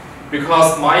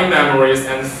 because my memories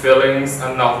and feelings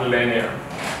are not linear.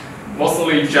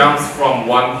 Mostly jumps from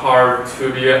one part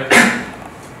to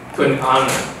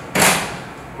another,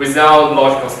 without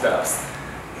logical steps.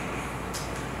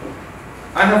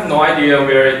 I have no idea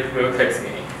where it will take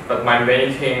me, but by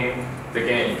making the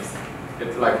games,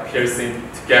 it's like piecing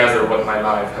together what my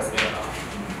life has been about.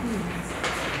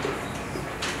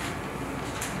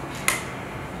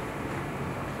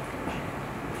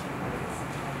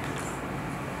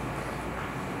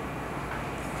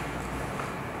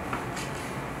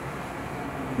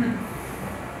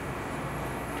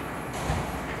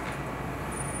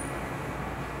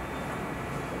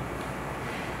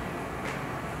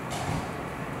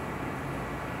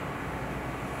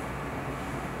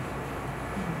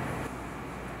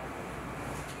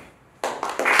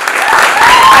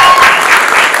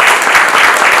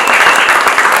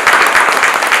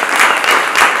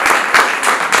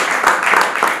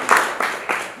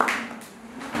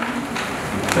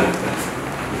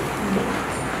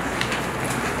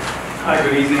 Hi,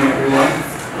 good evening, everyone.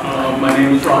 My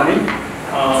name is Ronnie.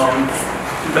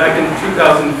 Back in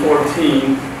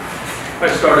 2014, I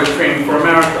started training for a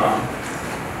marathon.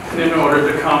 And in order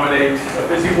to accommodate a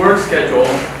busy work schedule,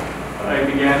 I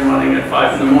began running at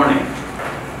 5 in the morning,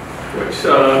 which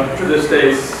to this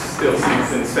day still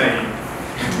seems insane.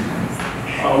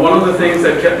 One of the things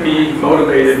that kept me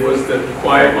motivated was the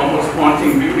quiet, almost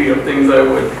haunting beauty of things I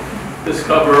would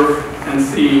discover and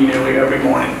see nearly every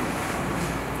morning.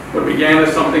 What began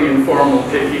as something informal,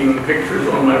 taking pictures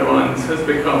on my runs, has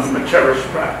become a cherished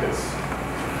practice.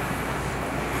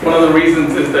 One of the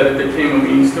reasons is that it became a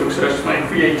means to express my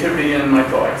creativity and my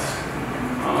thoughts.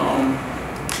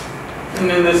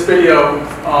 And in this video,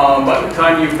 by the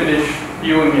time you finish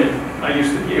viewing it, I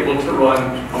used to be able to run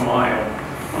a mile.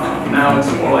 Now it's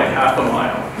more like half a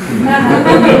mile.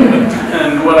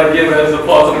 And what I give as a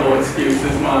plausible excuse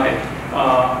is my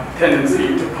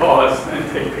tendency to pause and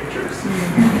take pictures.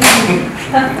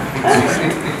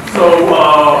 So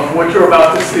what you're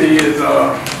about to see is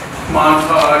a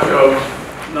montage of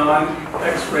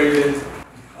non-X-rated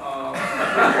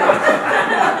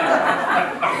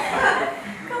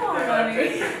Come on,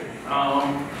 Ronnie.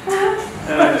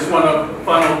 and I just want to,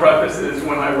 final preface is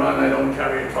when I run, I don't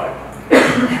carry a tripod.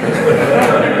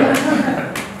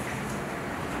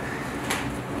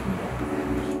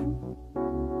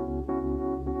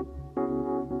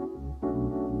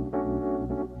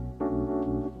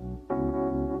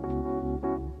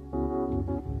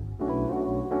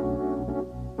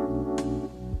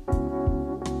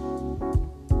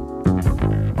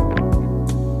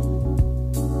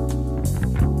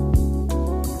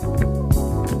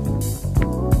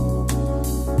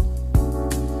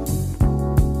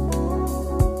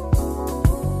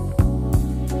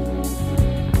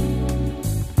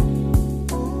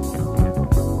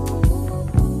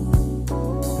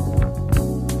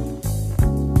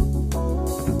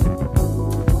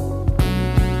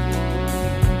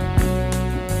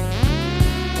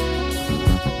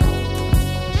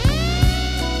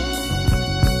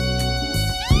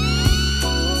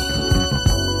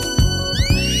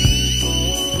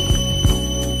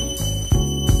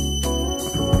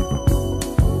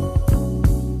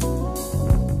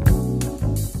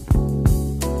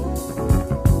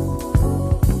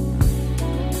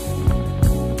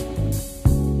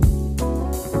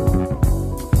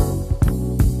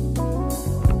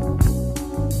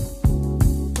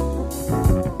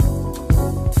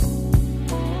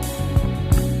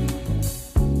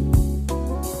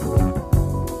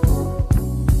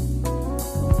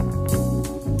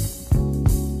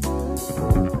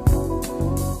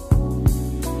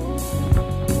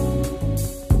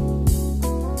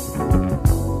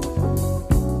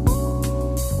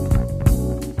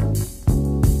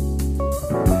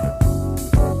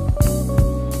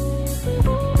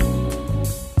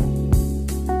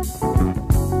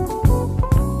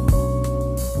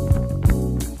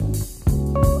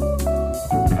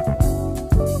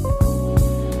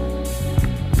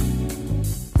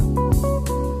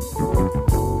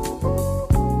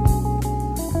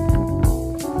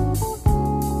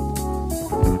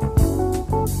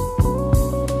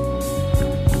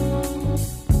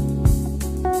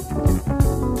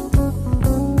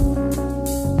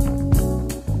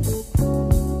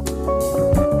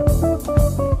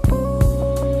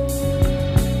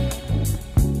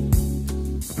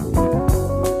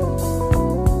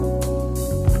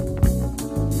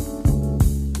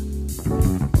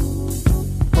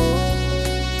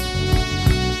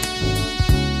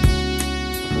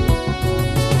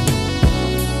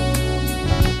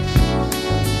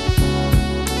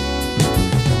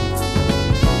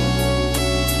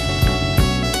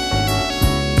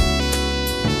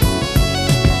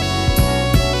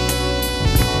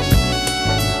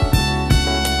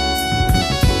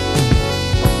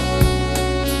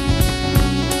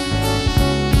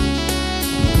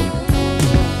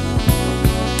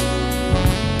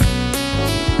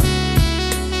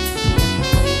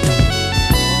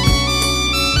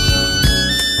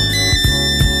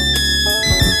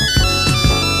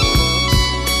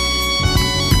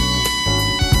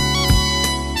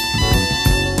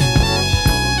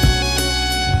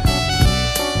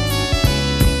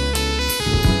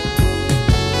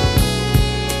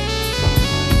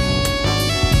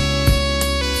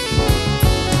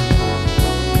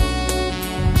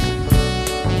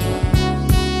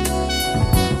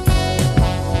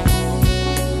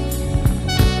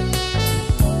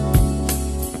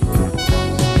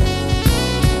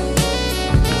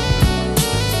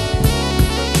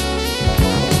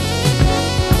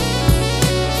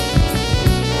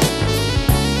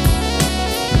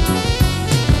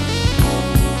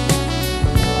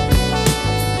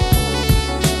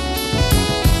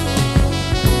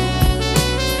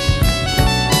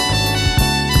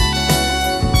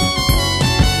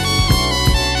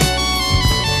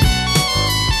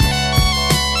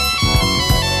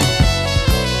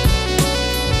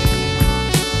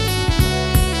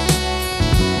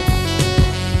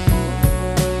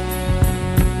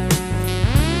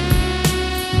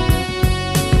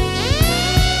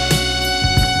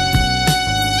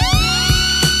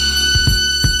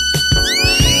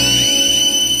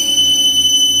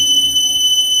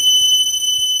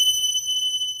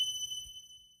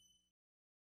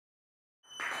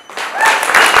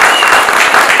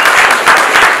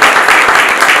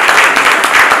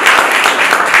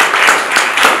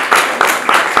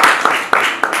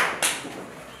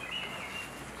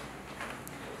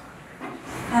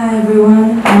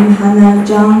 Hana,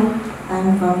 Zhang.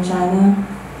 I'm from China.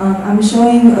 I'm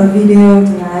showing a video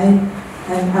tonight,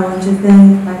 and I want to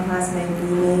thank my classmate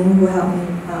Yiming who helped me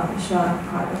shot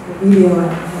part of the video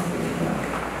and hopefully it work.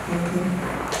 Thank you.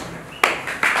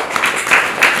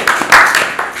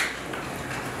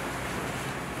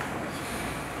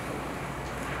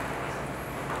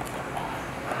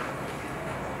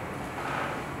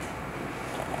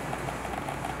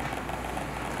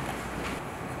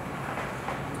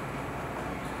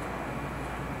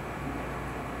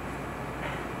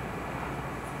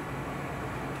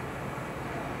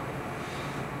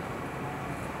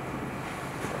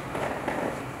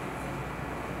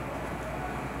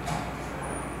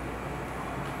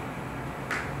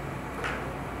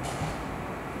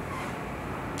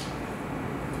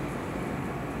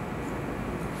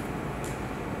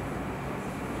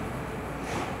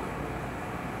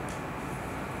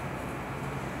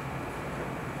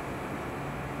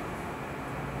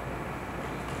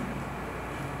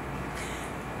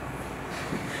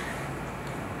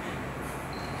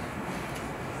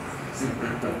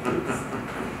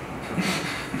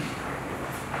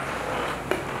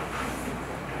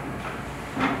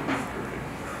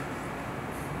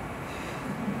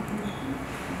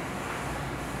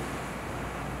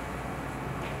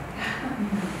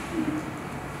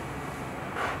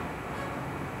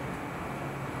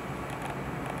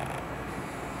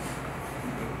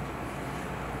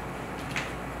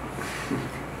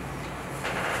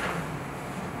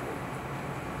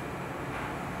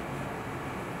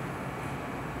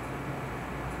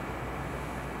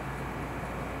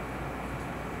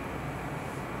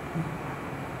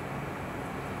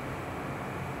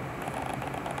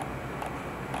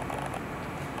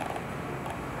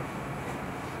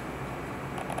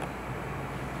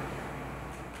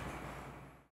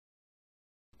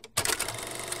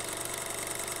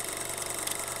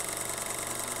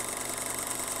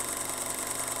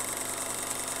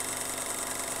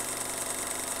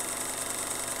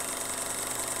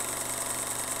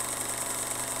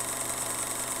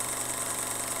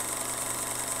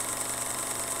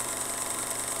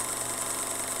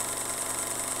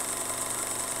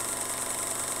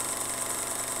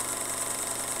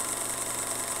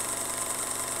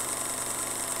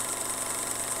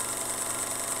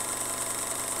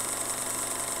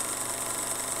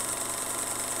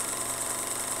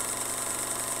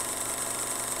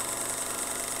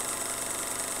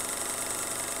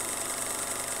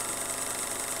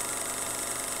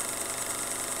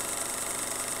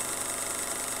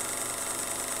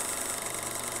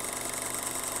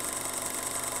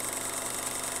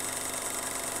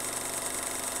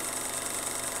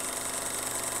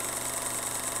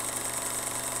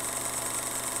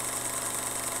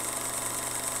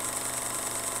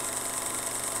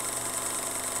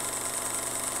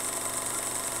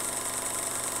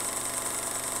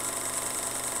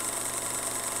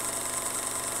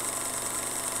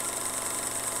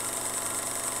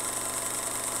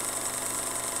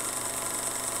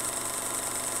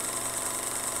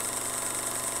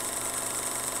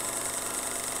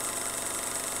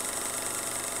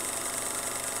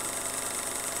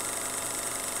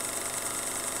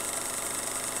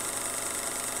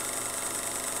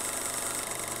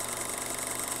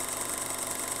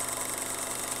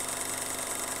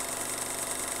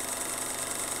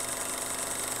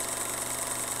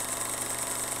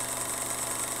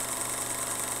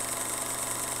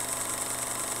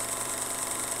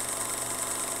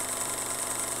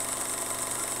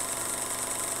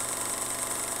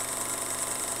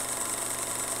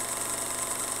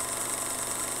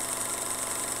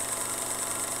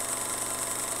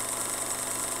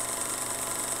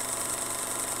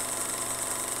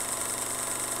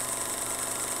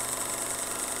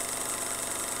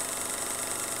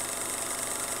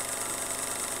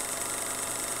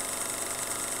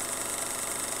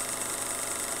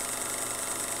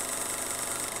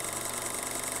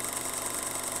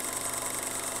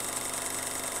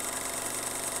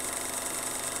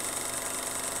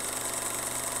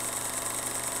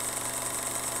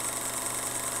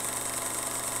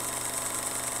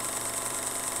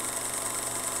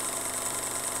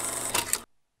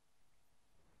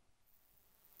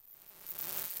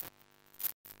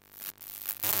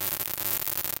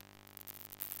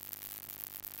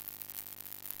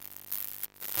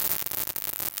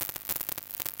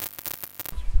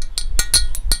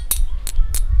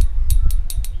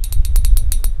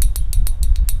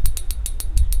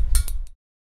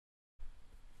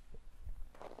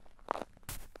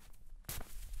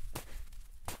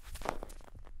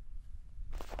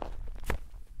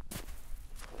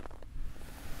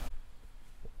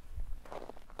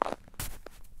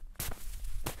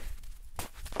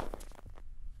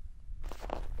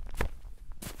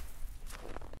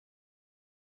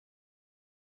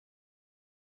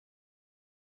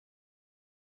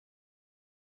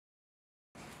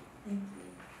 Thank you.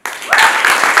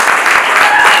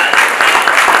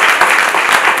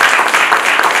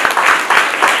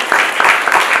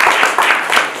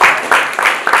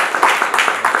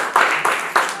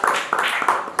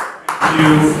 Thank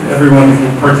you, everyone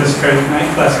who participated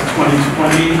tonight, class of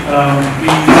 2020.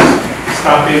 Please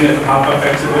stop in at the pop-up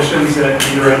exhibitions at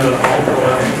either end of the hall.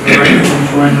 And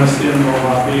join us in the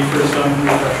lobby for some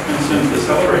refreshments and to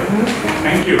celebrate.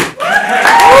 Thank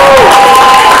you.